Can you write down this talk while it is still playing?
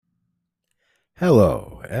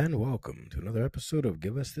Hello, and welcome to another episode of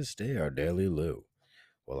Give Us This Day Our Daily Lou.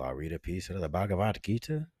 Well, I'll read a piece out of the Bhagavad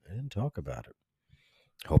Gita and talk about it.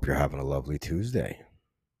 Hope you're having a lovely Tuesday.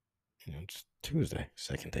 It's Tuesday,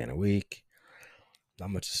 second day in a week. Not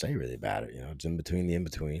much to say really about it. It's in between the in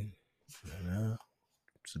between.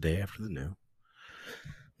 It's the day after the new.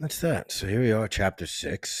 That's that. So here we are, chapter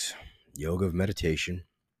 6, Yoga of Meditation.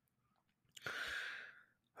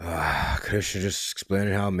 Krishna just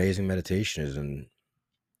explaining how amazing meditation is and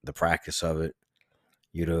the practice of it.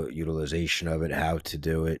 Utilization of it, how to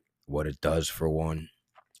do it, what it does for one,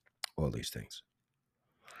 all these things.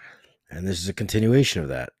 And this is a continuation of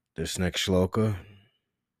that. This next shloka,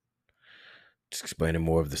 it's explaining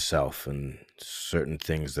more of the self and certain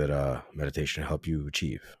things that meditation help you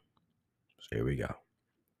achieve. So here we go.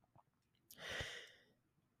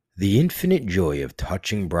 The infinite joy of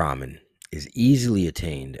touching Brahman is easily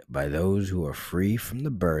attained by those who are free from the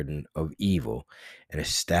burden of evil and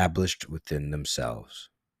established within themselves.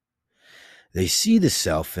 They see the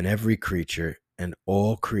self in every creature and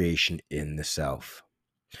all creation in the self.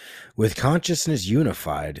 With consciousness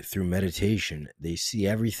unified through meditation, they see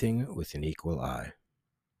everything with an equal eye.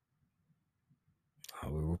 I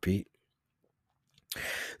will repeat.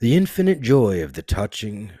 The infinite joy of the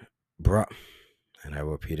touching and I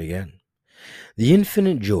will repeat again. The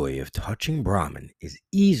infinite joy of touching Brahman is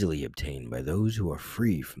easily obtained by those who are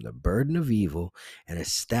free from the burden of evil and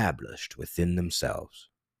established within themselves.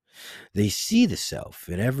 They see the self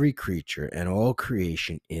in every creature and all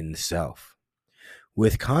creation in the self.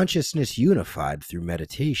 With consciousness unified through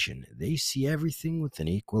meditation, they see everything with an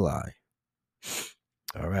equal eye.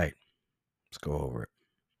 All right, let's go over it.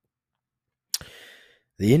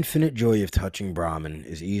 The infinite joy of touching Brahman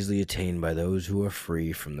is easily attained by those who are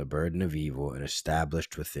free from the burden of evil and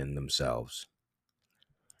established within themselves.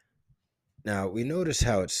 Now, we notice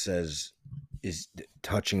how it says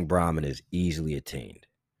touching Brahman is easily attained.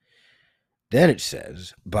 Then it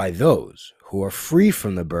says, by those who are free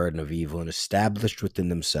from the burden of evil and established within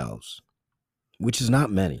themselves, which is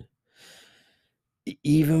not many.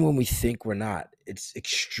 Even when we think we're not, it's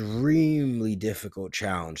extremely difficult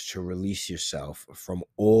challenge to release yourself from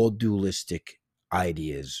all dualistic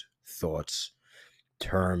ideas, thoughts,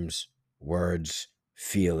 terms, words,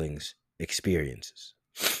 feelings, experiences.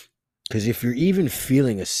 Because if you're even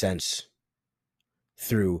feeling a sense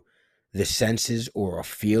through the senses or a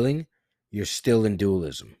feeling, you're still in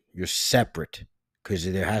dualism. You're separate because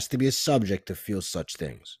there has to be a subject to feel such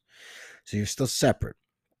things. So you're still separate.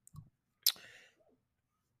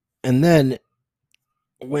 And then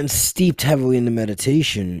when steeped heavily into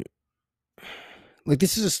meditation, like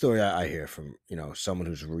this is a story I hear from,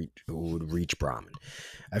 someone who would reach Brahman.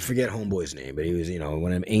 I forget homeboy's name, but he was,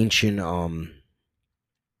 one of them ancient,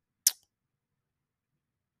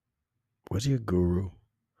 was he a guru?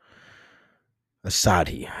 A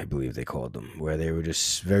sadhi, I believe they called them, where they were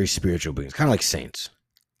just very spiritual beings, kind of like saints.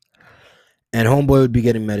 And homeboy would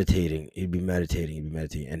be meditating. He'd be meditating,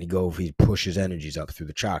 and he'd push his energies up through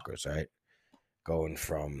the chakras, right? Going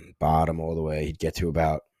from bottom all the way. He'd get to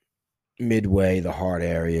about midway, the heart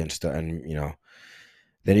area and stuff, and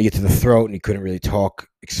then you get to the throat and you couldn't really talk,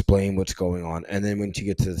 explain what's going on. And then once you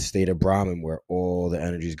get to the state of Brahman, where all the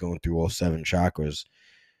energy is going through all 7 chakras,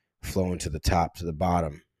 flowing to the top, to the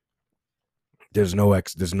bottom, there's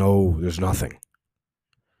nothing.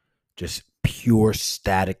 Just pure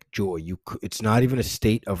static joy. It's not even a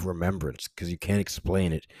state of remembrance because you can't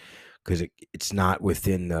explain it because it's not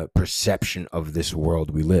within the perception of this world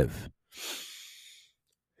we live.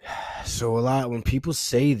 So when people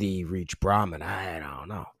say they reach Brahman, I don't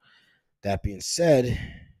know. That being said,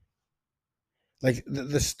 like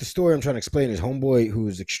the story I'm trying to explain is homeboy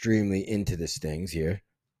who's extremely into these things here,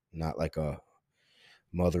 not like a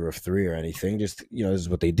mother of 3 or anything. Just this is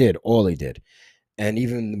what they did, all they did, and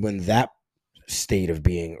even when that state of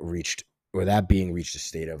being reached, or that being reached a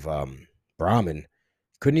state of Brahman,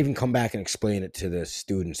 couldn't even come back and explain it to the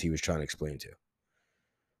students he was trying to explain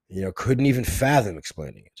to. Couldn't even fathom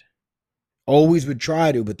explaining it. Always would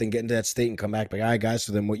try to, but then get into that state and come back like, all right, guys,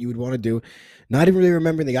 so then what you would want to do, not even really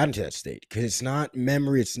remembering they got into that state, because it's not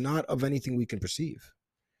memory, it's not of anything we can perceive.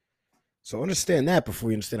 So understand that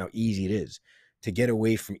before you understand how easy it is to get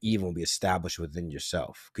away from evil and be established within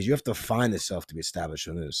yourself, because you have to find the self to be established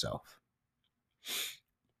within the self.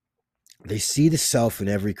 They see the self in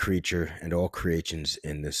every creature and all creations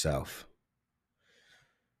in the self.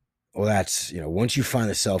 Well, that's, once you find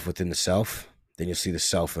the self within the self, then you'll see the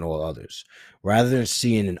self in all others. Rather than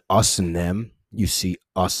seeing an us in them, you see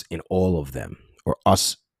us in all of them. Or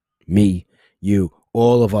us, me, you,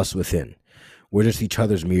 all of us within. We're just each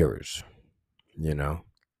other's mirrors,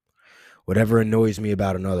 Whatever annoys me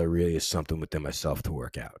about another really is something within myself to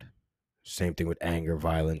work out. Same thing with anger,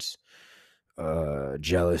 violence,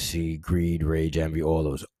 jealousy, greed, rage, envy, all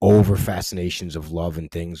those over fascinations of love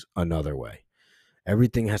and things another way.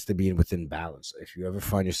 Everything has to be within balance. If you ever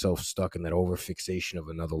find yourself stuck in that over fixation of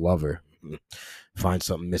another lover, find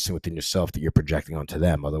something missing within yourself that you're projecting onto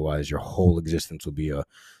them. Otherwise, your whole existence will be a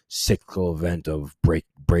cyclical event of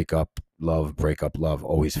break up, love, break up, love.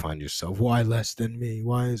 Always find yourself, why less than me?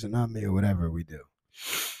 Why is it not me? Or whatever we do.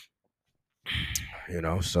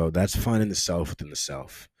 So that's finding the self within the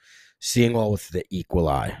self. Seeing all with the equal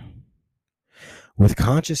eye. With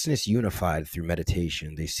consciousness unified through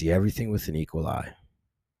meditation, they see everything with an equal eye.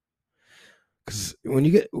 Because when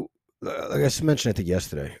you get, like I mentioned, I think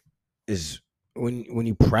yesterday, is when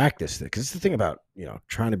you practice it, because it's the thing about,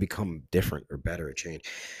 trying to become different or better or change.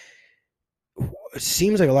 It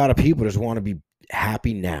seems like a lot of people just want to be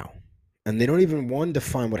happy now. And they don't even, one,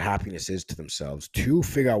 define what happiness is to themselves. Two,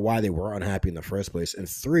 figure out why they were unhappy in the first place. And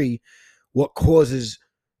three, what causes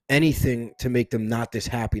anything to make them not this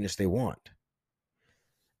happiness they want.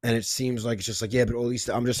 And it seems like it's just like, yeah, but at least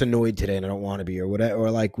I'm just annoyed today and I don't want to be, or whatever. Or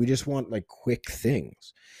like, we just want like quick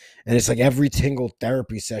things. And it's like every single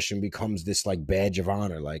therapy session becomes this like badge of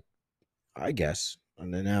honor. Like, I guess.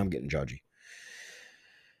 And then now I'm getting judgy.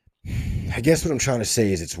 I guess what I'm trying to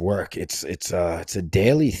say is it's work. It's a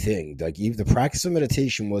daily thing. Like even the practice of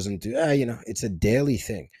meditation wasn't, it's a daily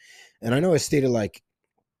thing. And I know I stated like,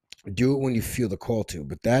 do it when you feel the call to,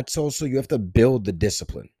 but that's also, you have to build the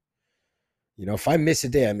discipline. If I miss a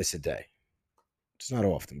day, I miss a day. It's not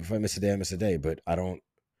often. If I miss a day, I miss a day, but I don't,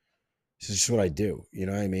 this is just what I do. You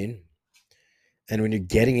know what I mean? And when you're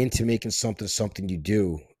getting into making something you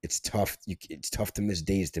do, it's tough. It's tough to miss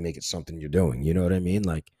days to make it something you're doing. You know what I mean?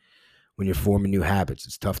 Like when you're forming new habits,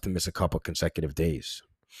 it's tough to miss a couple consecutive days.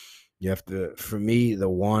 You have to, for me, the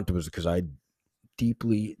want was because I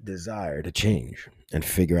deeply desire to change and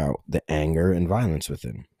figure out the anger and violence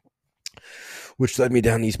within, which led me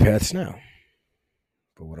down these paths now.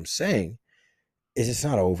 But what I'm saying is it's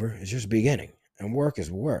not over. It's just beginning. And work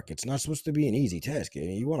is work. It's not supposed to be an easy task.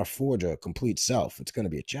 You want to forge a complete self. It's going to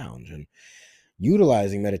be a challenge. And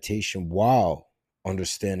utilizing meditation while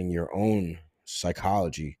understanding your own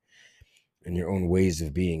psychology and your own ways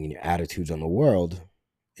of being and your attitudes on the world,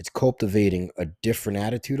 it's cultivating a different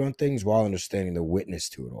attitude on things while understanding the witness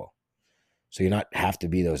to it all. So you not have to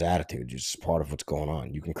be those attitudes. It's just part of what's going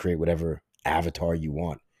on. You can create whatever avatar you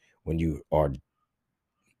want when you're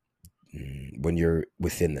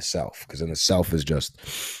within the self, because then the self is just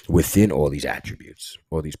within all these attributes,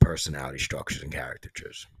 all these personality structures and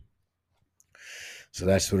caricatures. So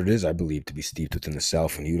that's what it is, I believe, to be steeped within the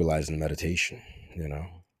self and utilizing meditation,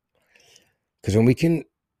 because when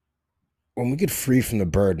we get free from the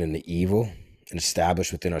burden and the evil and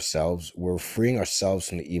establish within ourselves, we're freeing ourselves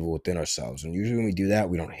from the evil within ourselves. And usually when we do that,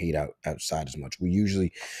 we don't hate outside as much. We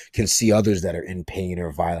usually can see others that are in pain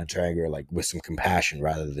or violence or anger, like with some compassion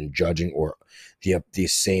rather than judging, or the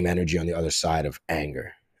same energy on the other side of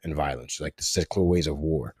anger and violence, like the cyclical ways of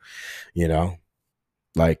war,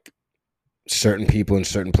 like certain people in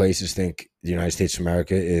certain places think the United States of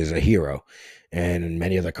America is a hero. And in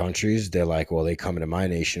many other countries, they're like, well, they come into my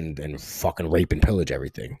nation and fucking rape and pillage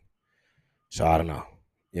everything. So I don't know.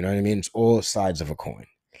 You know what I mean? It's all sides of a coin.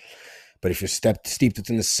 But if you're steeped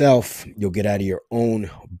within the self, you'll get out of your own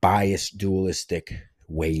biased, dualistic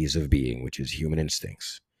ways of being, which is human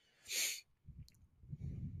instincts.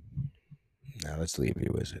 Now let's leave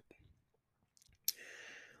you with it.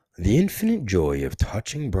 The infinite joy of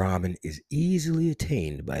touching Brahman is easily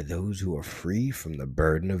attained by those who are free from the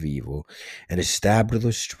burden of evil and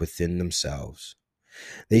established within themselves.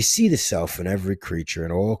 They see the self in every creature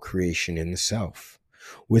and all creation in the self.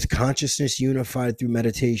 With consciousness unified through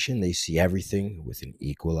meditation, they see everything with an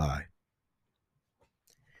equal eye.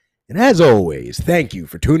 And as always, thank you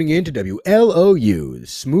for tuning in to WLOU, the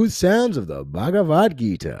smooth sounds of the Bhagavad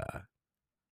Gita.